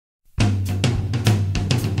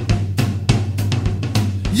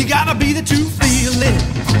You gotta be the true feeling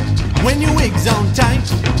when your wig's on tight.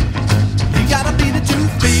 You gotta be the true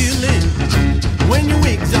feeling when your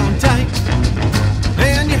wig's on tight.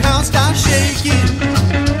 And your house starts shaking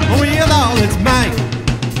with all its might.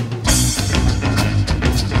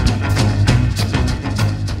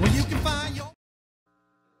 Well, you can find your...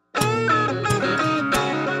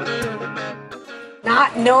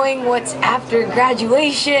 Not knowing what's after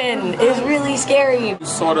graduation is really scary. You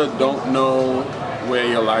sort of don't know where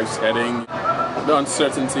your life's heading. The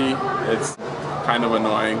uncertainty, it's kind of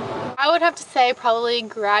annoying. I would have to say probably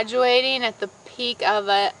graduating at the peak of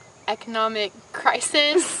an economic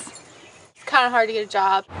crisis. It's kind of hard to get a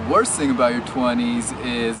job. The worst thing about your 20s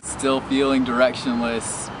is still feeling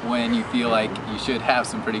directionless when you feel like you should have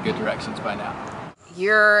some pretty good directions by now.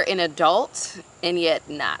 You're an adult and yet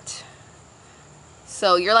not.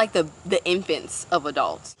 So you're like the infants of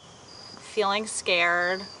adults. Feeling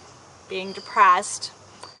scared, being depressed,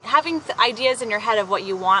 having ideas in your head of what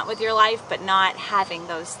you want with your life, but not having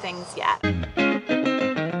those things yet.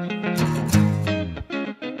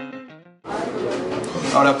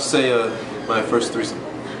 I would have to say my first threesome.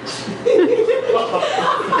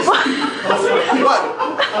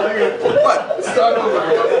 What? Start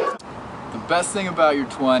over. The best thing about your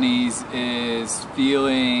 20s is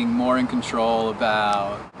feeling more in control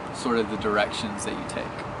about sort of the directions that you take.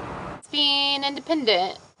 It's being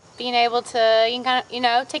independent, being able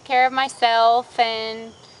to, take care of myself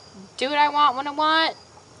and do what I want when I want,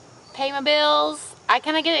 pay my bills. I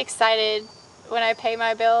kind of get excited when I pay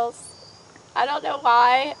my bills. I don't know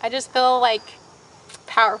why. I just feel like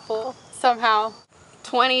powerful somehow.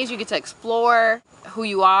 20s, you get to explore who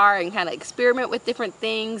you are and kind of experiment with different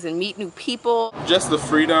things and meet new people. Just the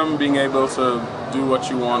freedom, being able to do what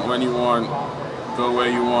you want, when you want, go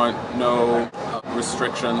where you want, no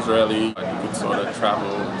restrictions really. You can sort of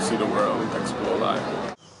travel, see the world, explore life.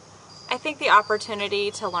 I think the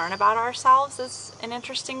opportunity to learn about ourselves is an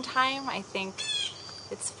interesting time. I think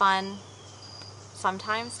it's fun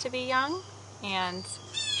sometimes to be young and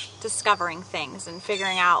discovering things and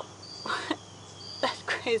figuring out that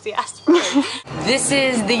crazy ass word. This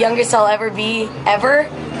is the youngest I'll ever be, ever,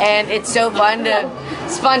 and it's so fun to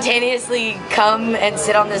spontaneously come and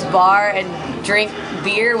sit on this bar and drink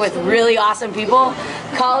beer with really awesome people.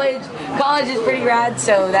 College is pretty rad,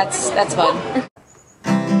 so that's fun.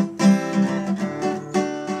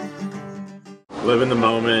 Live in the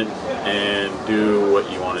moment and do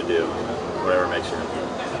what you want to do, whatever makes you happy.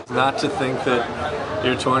 Not to think that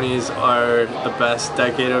your 20s are the best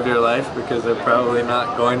decade of your life, because they're probably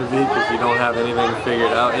not going to be, because you don't have anything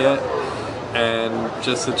figured out yet. And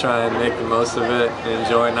just to try and make the most of it and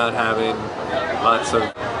enjoy not having lots of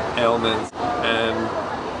ailments and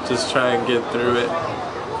just try and get through it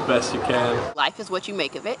the best you can. Life is what you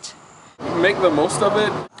make of it. Make the most of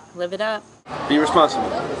it. Live it up. Be responsible.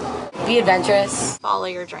 Be adventurous. Follow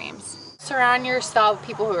your dreams. Surround yourself with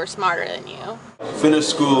people who are smarter than you. Finish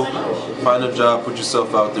school, find a job, put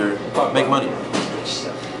yourself out there, make money.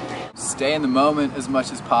 Stay in the moment as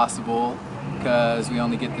much as possible, because we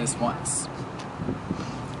only get this once.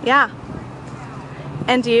 Yeah.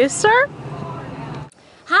 And you, sir?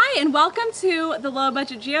 Hi, and welcome to the Low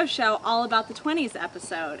Budget Geo Show, all about the 20s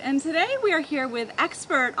episode. And today we are here with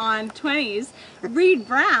expert on 20s, Reed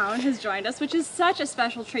Brown has joined us, which is such a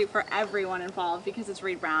special treat for everyone involved, because it's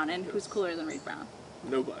Reed Brown, and who's cooler than Reed Brown?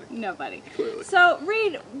 Nobody. Clearly. So,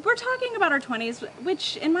 Reed, we're talking about our 20s,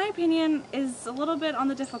 which, in my opinion, is a little bit on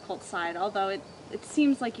the difficult side, although it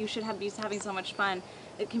seems like you should be having so much fun.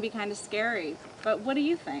 It can be kind of scary. But what do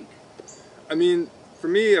you think? I mean, for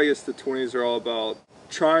me, I guess the 20s are all about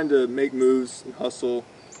trying to make moves and hustle,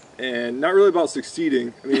 and not really about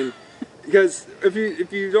succeeding. I mean, because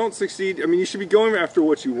if you don't succeed, I mean, you should be going after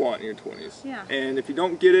what you want in your 20s. Yeah. And if you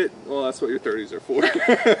don't get it, well, that's what your 30s are for.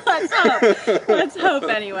 Let's hope. Let's hope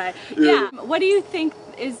anyway. Yeah. What do you think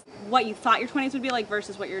is what you thought your 20s would be like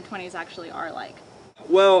versus what your 20s actually are like?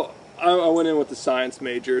 Well, I went in with the science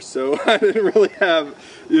major, so I didn't really have,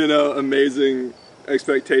 amazing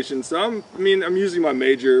expectations. So I'm using my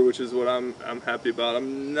major, which is what I'm happy about.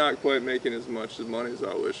 I'm not quite making as much money as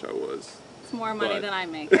I wish I was. It's more money than I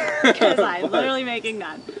make, because I'm literally making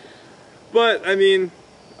none. But I mean,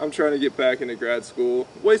 I'm trying to get back into grad school.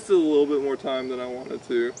 Wasted a little bit more time than I wanted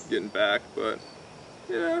to getting back, but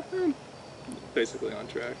yeah, I'm basically on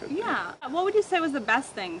track, I think. Yeah. What would you say was the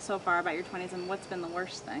best thing so far about your 20s, and what's been the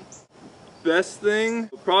worst thing? Best thing,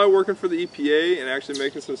 probably working for the EPA and actually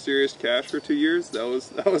making some serious cash for 2 years. That was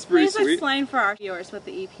pretty sweet. Please explain for our viewers what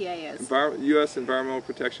the EPA is. U.S. Environmental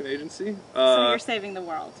Protection Agency. So you're saving the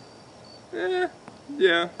world.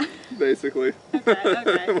 Yeah, basically.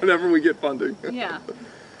 Okay. Whenever we get funding. Yeah.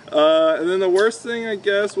 And then the worst thing, I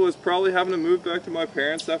guess, was probably having to move back to my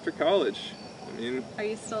parents after college. I mean... Are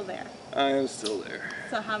you still there? I am still there.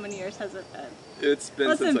 So how many years has it been? It's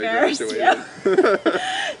been since I graduated.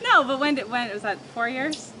 No, but when was that, 4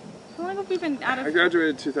 years? How long have we been out of... I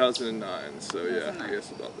graduated in 2009, so yeah, I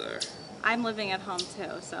guess about there. I'm living at home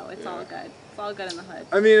too, so it's all good. It's all good in the hood.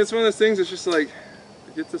 I mean, it's one of those things, it's just like,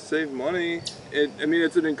 you get to save money. I mean,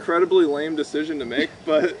 it's an incredibly lame decision to make,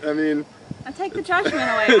 but I mean... I take the judgment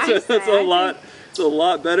away. It's a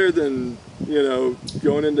lot better than, you know,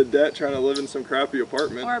 going into debt trying to live in some crappy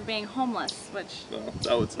apartment. Or being homeless, which... No,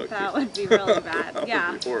 that would suck. That would be really bad.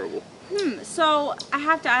 That would be horrible. So I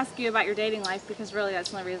have to ask you about your dating life because really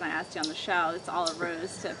that's the only reason I asked you on the show. It's all a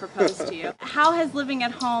ruse to propose to you. How has living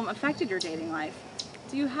at home affected your dating life?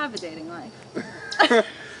 Do you have a dating life?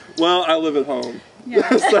 Well, I live at home. Yeah.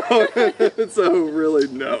 so really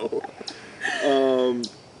no.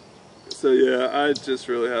 So yeah, I just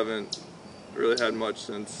really haven't had much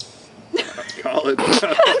since college.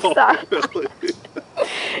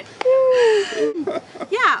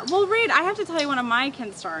 Yeah, well, Reed, I have to tell you one of my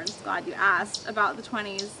concerns, glad you asked, about the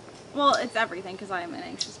 20s. Well, it's everything, because I am an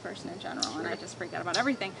anxious person in general, and I just freak out about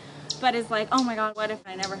everything. But it's like, oh my god, what if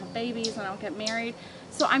I never have babies and I don't get married?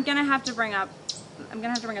 So I'm gonna have to bring up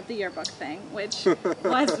the yearbook thing, which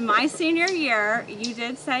was my senior year. You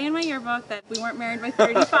did say in my yearbook that if we weren't married by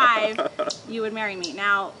 35, you would marry me.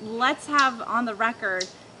 Now, let's have on the record,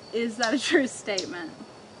 is that a true statement?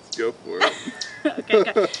 Let's go for it. Okay,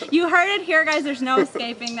 good. You heard it here, guys. There's no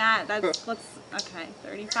escaping that. Okay,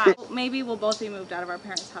 35. Maybe we'll both be moved out of our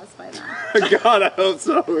parents' house by then. God, I hope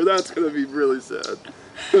so. Or that's going to be really sad.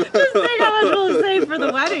 Just think how much we'll save for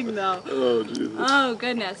the wedding, though. Oh, Jesus. Oh,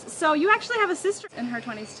 goodness. So you actually have a sister in her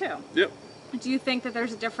 20s, too. Yep. Do you think that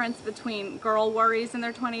there's a difference between girl worries in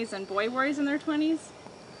their 20s and boy worries in their 20s?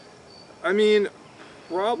 I mean,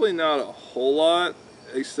 probably not a whole lot,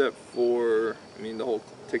 except for, I mean, the whole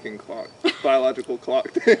ticking clock, biological clock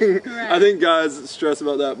thing. Right. I think guys stress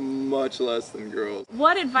about that much less than girls.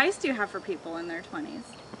 What advice do you have for people in their 20s?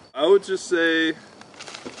 I would just say, you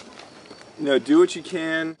know, do what you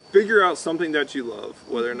can. Figure out something that you love,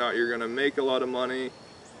 whether or not you're going to make a lot of money.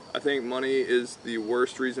 I think money is the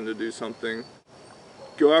worst reason to do something.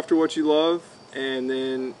 Go after what you love, and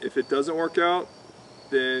then if it doesn't work out,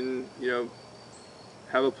 then, you know,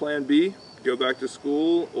 have a plan B, go back to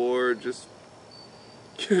school, or just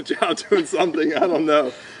get a job doing something. I don't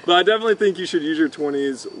know. But I definitely think you should use your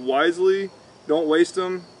 20s wisely. Don't waste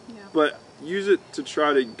them, but use it to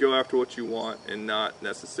try to go after what you want and not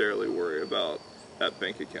necessarily worry about that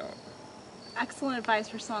bank account. Excellent advice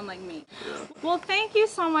for someone like me. Yeah. Well, thank you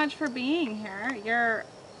so much for being here. You're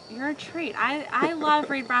a treat. I love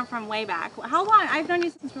Reed Brown from way back. How long? I've known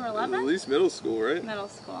you since we were 11? At least middle school, right? Middle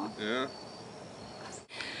school. Yeah.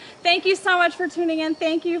 Thank you so much for tuning in.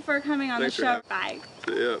 Thank you for coming on the show. Bye.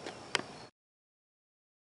 See ya.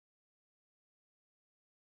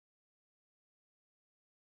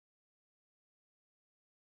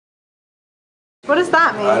 What does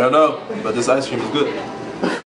that mean? I don't know, but this ice cream is good.